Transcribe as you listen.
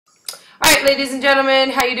Alright, ladies and gentlemen,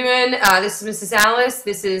 how you doing? This is Mrs. Alice.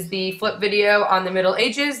 This is the flip video on the Middle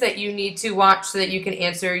Ages that you need to watch so that you can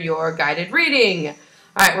answer your guided reading.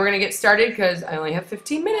 Alright, we're going to get started because I only have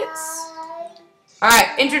 15 minutes.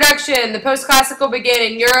 Alright, introduction. The post-classical began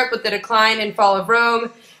in Europe with the decline and fall of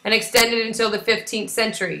Rome and extended until the 15th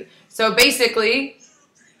century. So basically,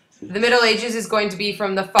 the Middle Ages is going to be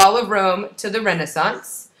from the fall of Rome to the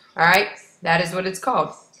Renaissance. Alright, that is what it's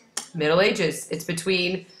called. Middle Ages. It's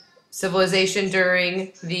between civilization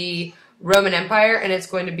during the Roman Empire, and it's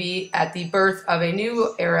going to be at the birth of a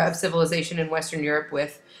new era of civilization in Western Europe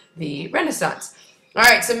with the Renaissance. All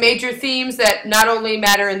right, some major themes that not only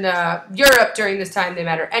matter in Europe during this time, they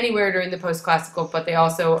matter anywhere during the post-classical, but they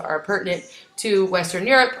also are pertinent to Western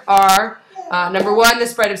Europe are, number one, the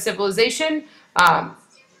spread of civilization.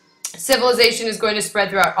 Civilization is going to spread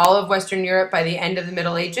throughout all of Western Europe by the end of the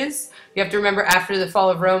Middle Ages. You have to remember, after the fall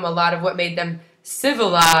of Rome, a lot of what made them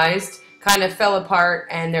civilized kind of fell apart,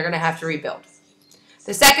 and they're going to have to rebuild.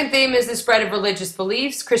 The second theme is the spread of religious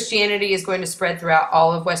beliefs. Christianity is going to spread throughout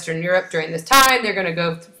all of Western Europe during this time. They're going to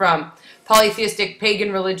go from polytheistic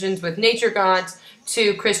pagan religions with nature gods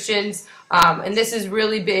to Christians. And this is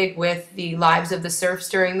really big with the lives of the serfs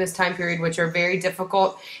during this time period, which are very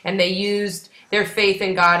difficult, and they used their faith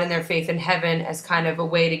in God and their faith in heaven as kind of a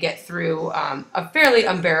way to get through a fairly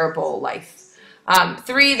unbearable life.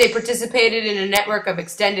 Three, they participated in a network of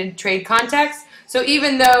extended trade contacts. So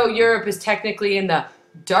even though Europe is technically in the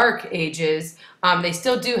Dark Ages, they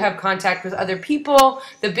still do have contact with other people.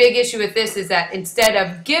 The big issue with this is that instead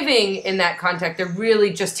of giving in that contact, they're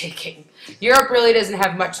really just taking. Europe really doesn't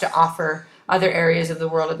have much to offer other areas of the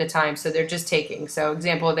world at the time, so they're just taking. So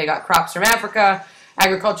example, they got crops from Africa,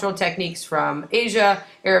 agricultural techniques from Asia,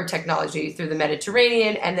 Arab technology through the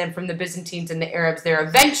Mediterranean, and then from the Byzantines and the Arabs, they're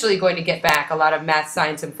eventually going to get back a lot of math,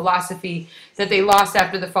 science, and philosophy that they lost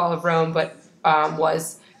after the fall of Rome, but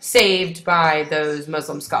was saved by those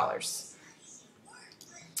Muslim scholars.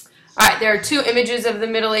 All right, there are two images of the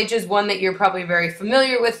Middle Ages, one that you're probably very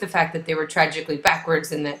familiar with, the fact that they were tragically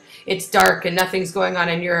backwards and that it's dark and nothing's going on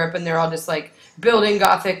in Europe and they're all just like building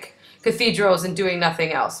Gothic cathedrals and doing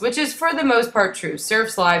nothing else, which is for the most part true.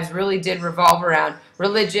 Serfs' lives really did revolve around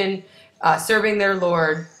religion, serving their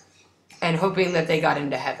Lord, and hoping that they got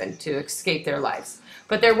into heaven to escape their lives.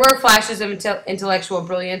 But there were flashes of intellectual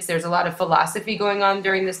brilliance. There's a lot of philosophy going on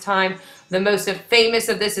during this time. The most famous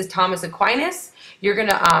of this is Thomas Aquinas. You're going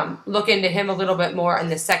to look into him a little bit more in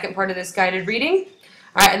the second part of this guided reading.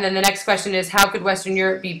 All right, and then the next question is, how could Western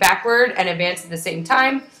Europe be backward and advance at the same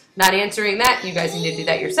time? Not answering that. You guys need to do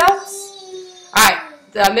that yourselves. All right.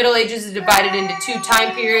 The Middle Ages is divided into two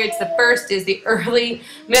time periods. The first is the early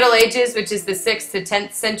Middle Ages, which is the 6th to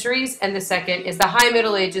 10th centuries, and the second is the High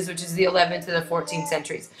Middle Ages, which is the 11th to the 14th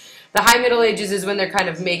centuries. The High Middle Ages is when they're kind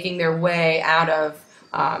of making their way out of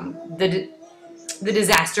the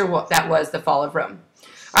disaster that was the fall of Rome.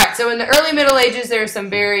 All right. So in the early Middle Ages, there are some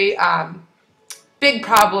very big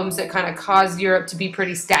problems that kind of caused Europe to be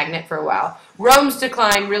pretty stagnant for a while. Rome's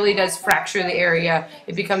decline really does fracture the area.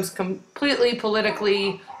 It becomes completely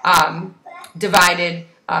politically divided.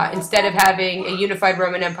 Instead of having a unified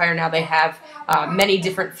Roman Empire, now they have many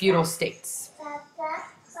different feudal states.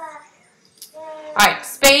 All right,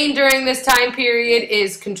 Spain during this time period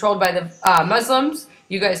is controlled by the Muslims.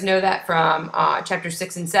 You guys know that from chapter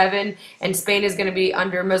 6 and 7, and Spain is going to be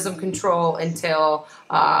under Muslim control until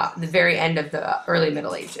the very end of the early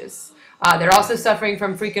Middle Ages. They're also suffering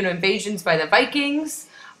from frequent invasions by the Vikings,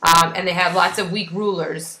 and they have lots of weak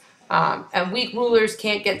rulers. And weak rulers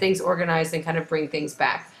can't get things organized and kind of bring things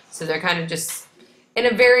back. So they're kind of just in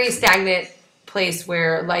a very stagnant place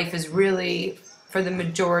where life is really, for the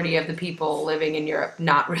majority of the people living in Europe,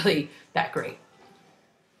 not really that great.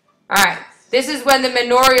 All right. This is when the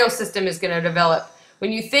manorial system is going to develop.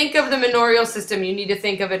 When you think of the manorial system, you need to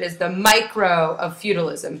think of it as the micro of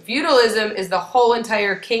feudalism. Feudalism is the whole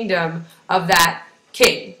entire kingdom of that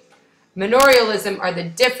king. Manorialism are the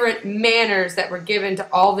different manors that were given to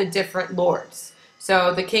all the different lords.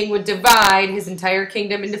 So the king would divide his entire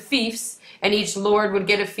kingdom into fiefs, and each lord would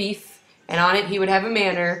get a fief, and on it he would have a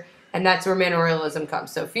manor, and that's where manorialism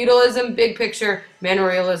comes. So feudalism, big picture;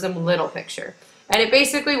 manorialism, little picture. And it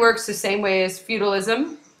basically works the same way as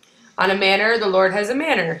feudalism. On a manor, the lord has a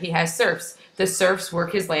manor. He has serfs. The serfs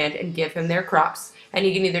work his land and give him their crops. And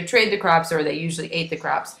he can either trade the crops, or they usually ate the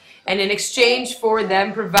crops. And in exchange for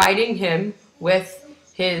them providing him with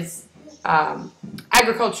his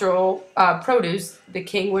agricultural produce, the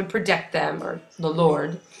king would protect them, or the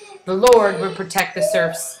lord. The lord would protect the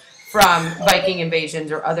serfs from Viking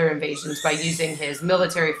invasions or other invasions by using his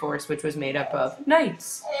military force, which was made up of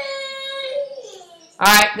knights. All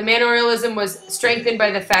right, the manorialism was strengthened by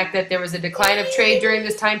the fact that there was a decline of trade during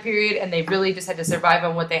this time period, and they really just had to survive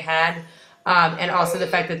on what they had, and also the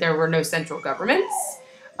fact that there were no central governments.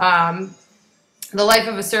 The life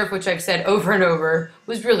of a serf, which I've said over and over,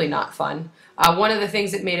 was really not fun. One of the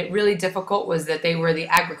things that made it really difficult was that they were the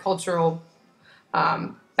agricultural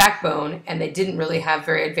backbone, and they didn't really have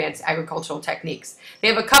very advanced agricultural techniques. They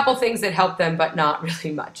have a couple things that help them, but not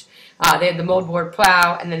really much. They had the moldboard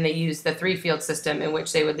plow, and then they used the three-field system in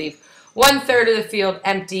which they would leave 1/3 of the field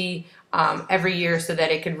empty every year so that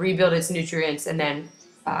it could rebuild its nutrients and then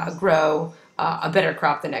grow a better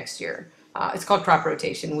crop the next year. It's called crop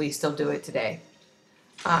rotation. We still do it today.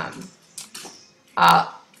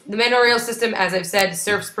 The manorial system, as I've said,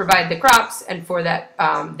 serfs provide the crops, and for that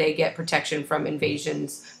they get protection from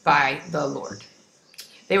invasions by the Lord.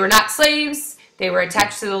 They were not slaves. They were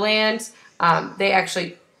attached to the land. They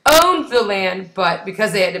actually owned the land, but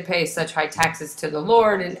because they had to pay such high taxes to the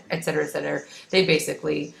Lord, and et cetera, they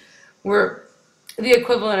basically were the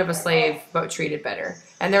equivalent of a slave, but treated better.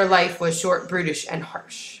 And their life was short, brutish, and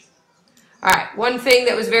harsh. All right, one thing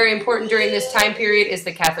that was very important during this time period is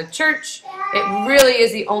the Catholic Church. It really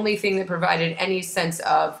is the only thing that provided any sense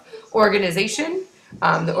of organization.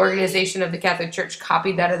 The organization of the Catholic Church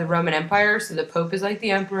copied that of the Roman Empire, so the Pope is like the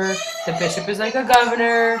Emperor, the Bishop is like a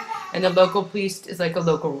governor, and the local priest is like a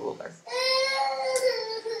local ruler.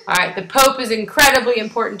 All right, the Pope is incredibly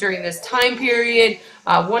important during this time period.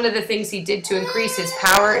 One of the things he did to increase his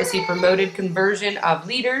power is he promoted conversion of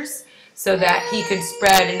leaders so that he could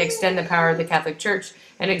spread and extend the power of the Catholic Church.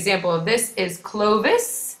 An example of this is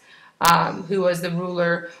Clovis, who was the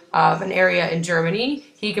ruler of an area in Germany.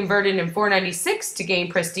 He converted in 496 to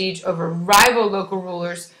gain prestige over rival local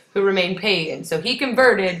rulers who remained pagan. So he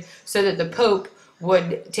converted so that the Pope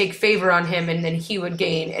would take favor on him, and then he would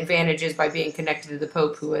gain advantages by being connected to the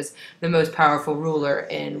Pope, who was the most powerful ruler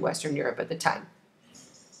in Western Europe at the time.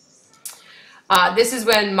 This is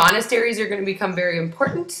when monasteries are going to become very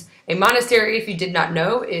important. A monastery, if you did not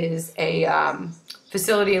know, is a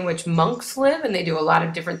facility in which monks live, and they do a lot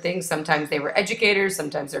of different things. Sometimes they were educators,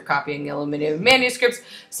 sometimes they're copying illuminated manuscripts,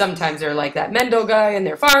 sometimes they're like that Mendel guy and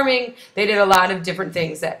they're farming. They did a lot of different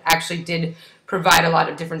things that actually did provide a lot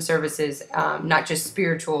of different services, not just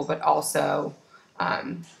spiritual, but also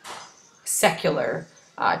secular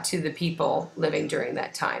to the people living during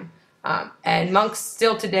that time. And monks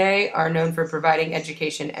still today are known for providing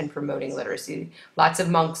education and promoting literacy. Lots of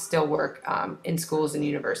monks still work in schools and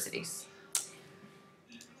universities.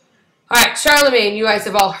 All right, Charlemagne. You guys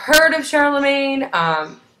have all heard of Charlemagne.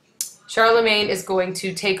 Charlemagne is going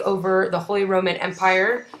to take over the Holy Roman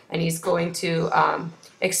Empire, and he's going to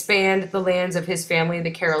expand the lands of his family,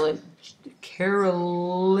 the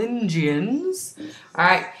Carolingians. All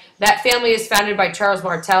right. That family is founded by Charles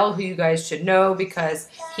Martel, who you guys should know because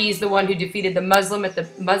he's the one who defeated the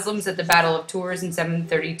Muslims at the Battle of Tours in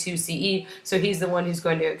 732 CE. So he's the one who's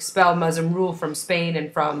going to expel Muslim rule from Spain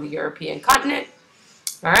and from the European continent.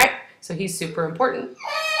 All right, so he's super important.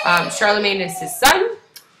 Charlemagne is his son.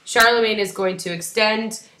 Charlemagne is going to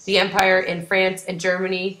extend the empire in France and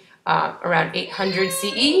Germany around 800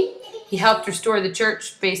 CE. He helped restore the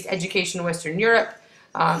church-based education in Western Europe.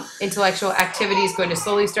 Intellectual activity is going to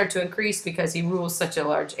slowly start to increase because he rules such a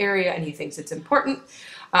large area and he thinks it's important.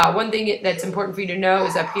 One thing that's important for you to know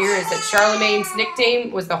is up here is that Charlemagne's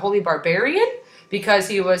nickname was the Holy Barbarian because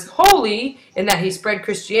he was holy in that he spread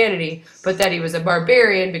Christianity, but that he was a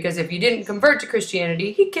barbarian because if you didn't convert to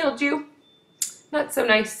Christianity, he killed you. Not so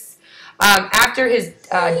nice. After his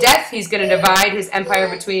death, he's going to divide his empire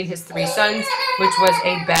between his 3 sons, which was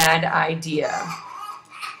a bad idea.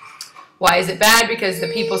 Why is it bad? Because the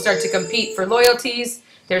people start to compete for loyalties.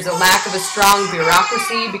 There's a lack of a strong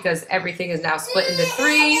bureaucracy because everything is now split into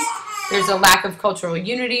 3. There's a lack of cultural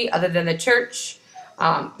unity other than the church.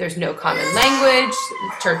 There's no common language.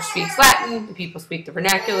 The church speaks Latin. The people speak the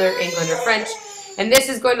vernacular, English or French. And this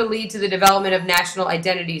is going to lead to the development of national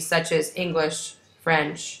identities such as English,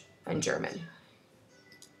 French, and German.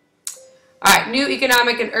 All right, new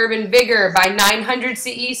economic and urban vigor by 900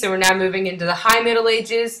 CE. So we're now moving into the High Middle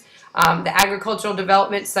Ages. The agricultural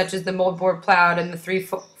developments such as the moldboard plow and the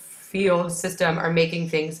 3-field system are making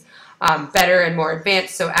things better and more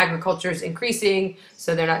advanced. So agriculture is increasing,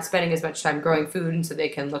 so they're not spending as much time growing food, and so they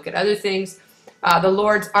can look at other things. The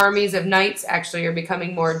Lord's armies of knights actually are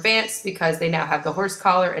becoming more advanced because they now have the horse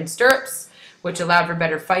collar and stirrups, which allowed for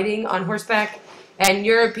better fighting on horseback. And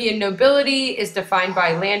European nobility is defined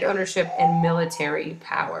by land ownership and military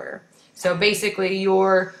power. So basically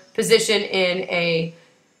your position in a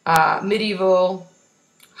medieval,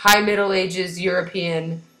 high Middle Ages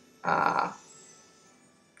European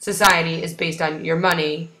society is based on your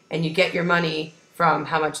money, and you get your money from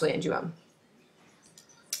how much land you own.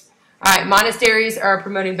 All right, monasteries are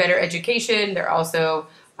promoting better education. They're also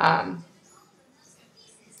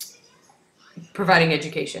providing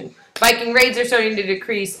education. Viking raids are starting to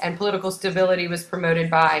decrease, and political stability was promoted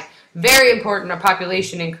by, very important, a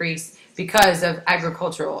population increase because of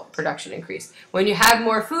agricultural production increase. When you have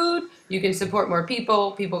more food, you can support more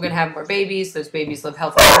people. People can have more babies. Those babies live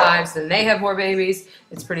healthier lives, then they have more babies.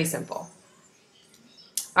 It's pretty simple.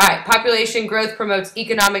 All right, population growth promotes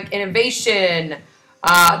economic innovation.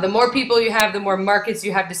 The more people you have, the more markets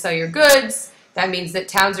you have to sell your goods. That means that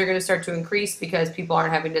towns are going to start to increase because people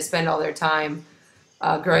aren't having to spend all their time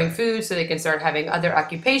growing food, so they can start having other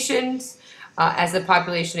occupations. As the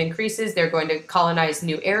population increases, they're going to colonize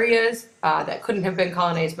new areas that couldn't have been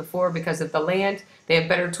colonized before because of the land. They have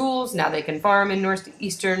better tools. Now they can farm in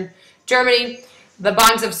northeastern Germany. The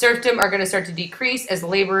bonds of serfdom are going to start to decrease as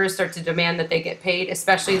laborers start to demand that they get paid,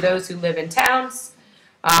 especially those who live in towns.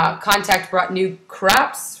 Contact brought new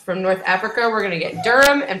crops from North Africa. We're going to get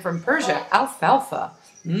durum, and from Persia, alfalfa.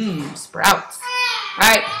 Sprouts. All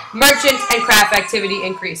right, merchant and craft activity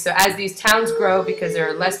increase. So as these towns grow, because there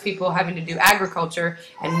are less people having to do agriculture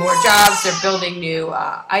and more jobs, they're building new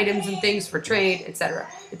items and things for trade, etc.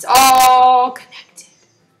 It's all connected.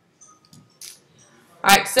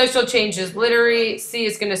 All right, social changes. Literacy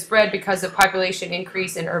is going to spread because of population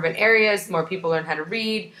increase in urban areas. More people learn how to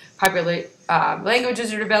read. Popular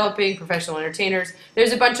languages are developing. Professional entertainers.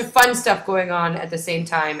 There's a bunch of fun stuff going on at the same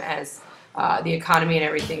time as the economy and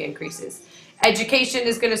everything increases. Education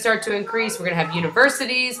is going to start to increase. We're going to have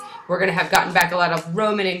universities. We're going to have gotten back a lot of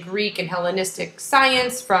Roman and Greek and Hellenistic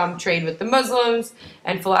science from trade with the Muslims,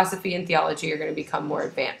 and philosophy and theology are going to become more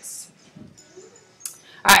advanced.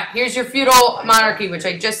 All right, here's your feudal monarchy, which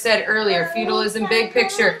I just said earlier. Feudalism, big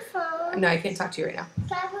picture. No, I can't talk to you right now.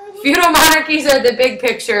 Feudal monarchies are the big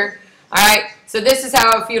picture. All right, so this is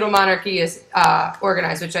how a feudal monarchy is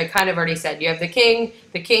organized, which I kind of already said. You have the king.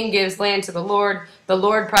 The king gives land to the lord. The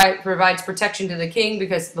lord provides protection to the king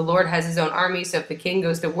because the lord has his own army. So if the king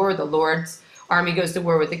goes to war, the lord's army goes to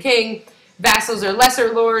war with the king. Vassals are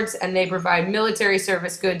lesser lords, and they provide military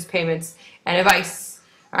service, goods, payments, and advice.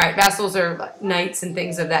 All right, vassals are knights and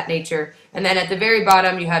things of that nature. And then at the very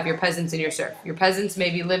bottom, you have your peasants and your serf. Your peasants may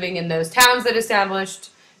be living in those towns that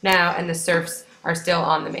established now, and the serfs are still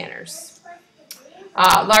on the manors.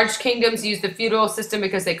 Large kingdoms use the feudal system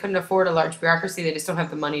because they couldn't afford a large bureaucracy. They just don't have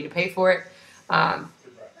the money to pay for it.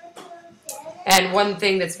 And one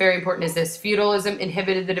thing that's very important is this. Feudalism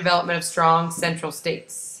inhibited the development of strong central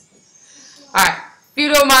states. All right,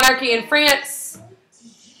 feudal monarchy in France.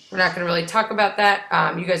 We're not going to really talk about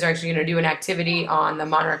that. You guys are actually going to do an activity on the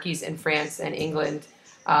monarchies in France and England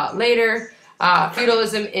later.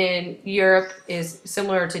 Feudalism in Europe is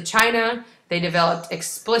similar to China. They developed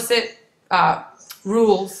explicit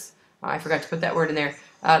rules. I forgot to put that word in there.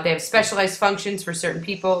 They have specialized functions for certain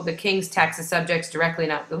people. The kings tax the subjects directly,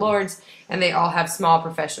 not the lords, and they all have small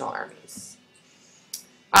professional armies.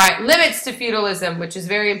 All right, limits to feudalism, which is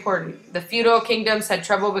very important. The feudal kingdoms had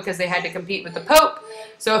trouble because they had to compete with the Pope.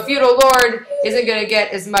 So a feudal lord isn't going to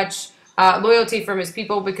get as much loyalty from his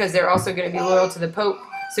people because they're also going to be loyal to the Pope.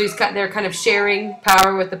 So they're kind of sharing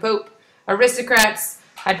power with the Pope. Aristocrats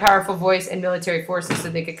had powerful voice and military forces, so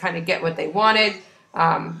they could kind of get what they wanted.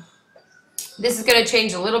 This is going to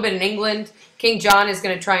change a little bit in England. King John is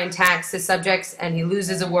going to try and tax his subjects, and he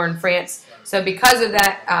loses a war in France. So because of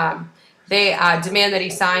that, they demand that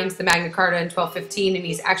he signs the Magna Carta in 1215, and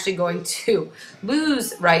he's actually going to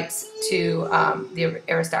lose rights to the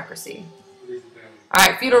aristocracy. All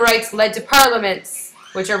right, feudal rights led to parliaments,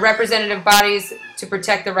 which are representative bodies to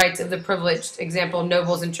protect the rights of the privileged. Example,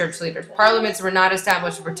 nobles and church leaders. Parliaments were not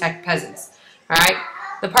established to protect peasants. All right.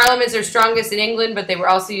 The parliaments are strongest in England, but they were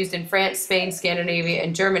also used in France, Spain, Scandinavia,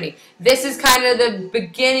 and Germany. This is kind of the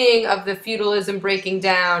beginning of the feudalism breaking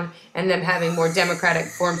down and them having more democratic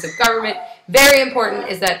forms of government. Very important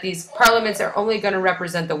is that these parliaments are only going to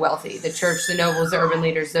represent the wealthy, the church, the nobles, the urban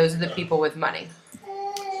leaders. Those are the people with money.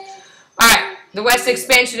 All right, the West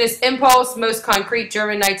expansionist impulse. Most concrete,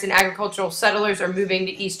 German knights and agricultural settlers are moving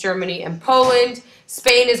to East Germany and Poland.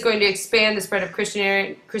 Spain is going to expand the spread of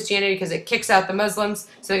Christianity because it kicks out the Muslims.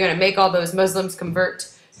 So they're going to make all those Muslims convert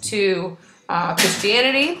to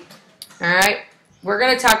Christianity. All right. We're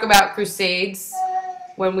going to talk about crusades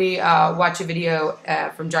when we watch a video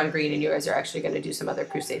from John Green, and you guys are actually going to do some other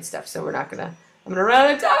crusade stuff. So we're not going to, I'm going to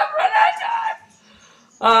run out of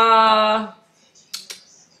time.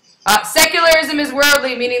 Secularism is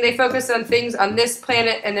worldly, meaning they focus on things on this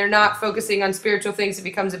planet and they're not focusing on spiritual things. It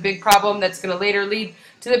becomes a big problem that's going to later lead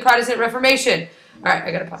to the Protestant Reformation. All right,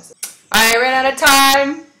 I gotta pause it. I ran out of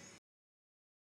time.